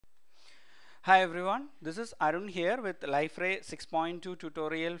Hi everyone, this is Arun here with Liferay 6.2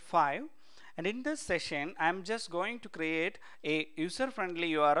 tutorial 5, and in this session I'm just going to create a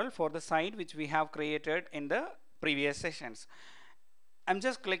user-friendly URL for the site which we have created in the previous sessions. I'm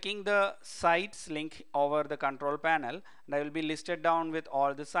just clicking the sites link over the control panel and I will be listed down with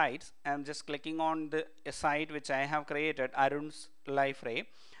all the sites. I'm just clicking on the site which I have created, Arun's Liferay,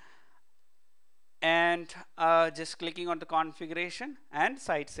 and just clicking on the configuration and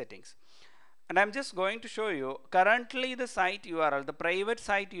site settings. And I'm just going to show you currently the site URL, the private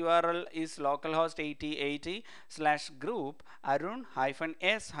site URL is localhost 8080 slash group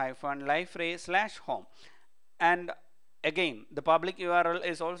arun-s-liferay home. And again, the public URL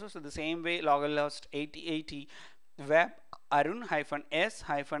is also so the same way, localhost 8080 web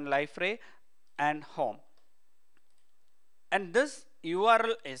arun-s-liferay and home. And this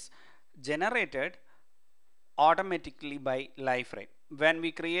URL is generated automatically by Liferay. When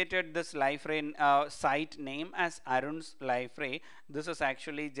we created this Liferay site name as Arun's Liferay, this is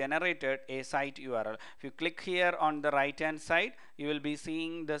actually generated a site URL. If you click here on the right hand side, you will be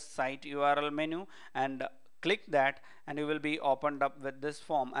seeing the site URL menu, and click that and you will be opened up with this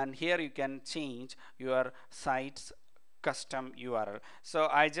form, and here you can change your site's custom URL. So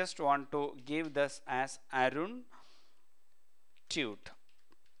I just want to give this as Arun Tutes.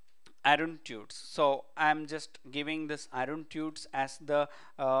 So I'm just giving this Arun Tutes as the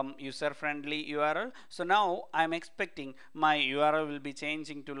user-friendly URL. So now I'm expecting my URL will be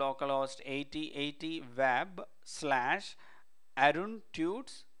changing to localhost 8080 web slash Arun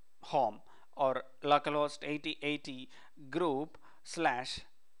Tutes home, or localhost 8080 group slash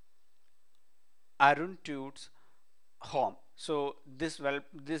Arun Tutes home. So this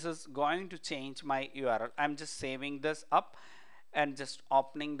is going to change my URL. I'm just saving this up and just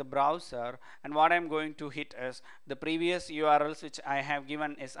opening the browser, and what I'm going to hit is the previous URLs which I have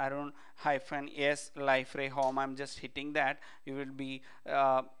given is arun-s-liferay home. I'm just hitting that. You will be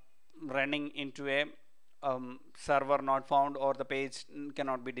running into a server not found, or the page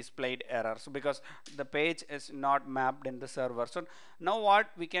cannot be displayed error, so because the page is not mapped in the server. So now what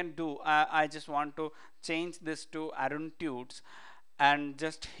we can do, I just want to change this to Arun Tutes, and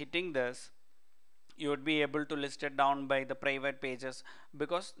just hitting this you would be able to list it down by the private pages,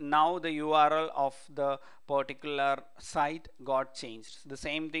 because now the URL of the particular site got changed. The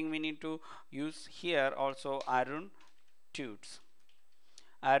same thing we need to use here also, Arun Tutes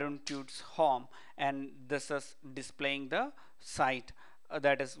home, and this is displaying the site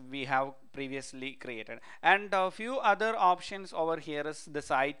that is we have previously created. And a few other options over here is the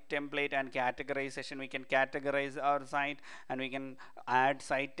site template and categorization. We can categorize our site and we can add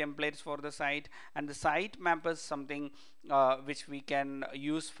site templates for the site, and the site map is something which we can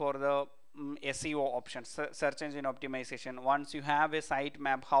use for the SEO options, search engine optimization. Once you have a site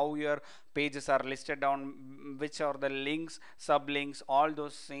map, how your pages are listed down, which are the links, sublinks, all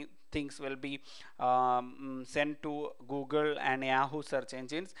those things will be sent to Google and Yahoo search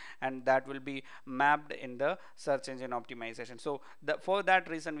engines, and that will be mapped in the search engine optimization. So for that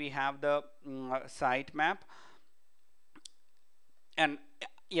reason we have the site map. And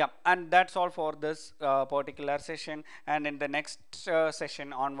yeah, and that's all for this particular session, and in the next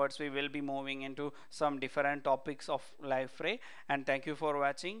session onwards we will be moving into some different topics of Liferay. And thank you for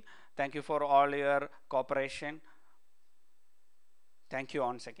watching. Thank you for all your cooperation. Thank you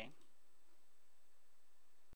once again.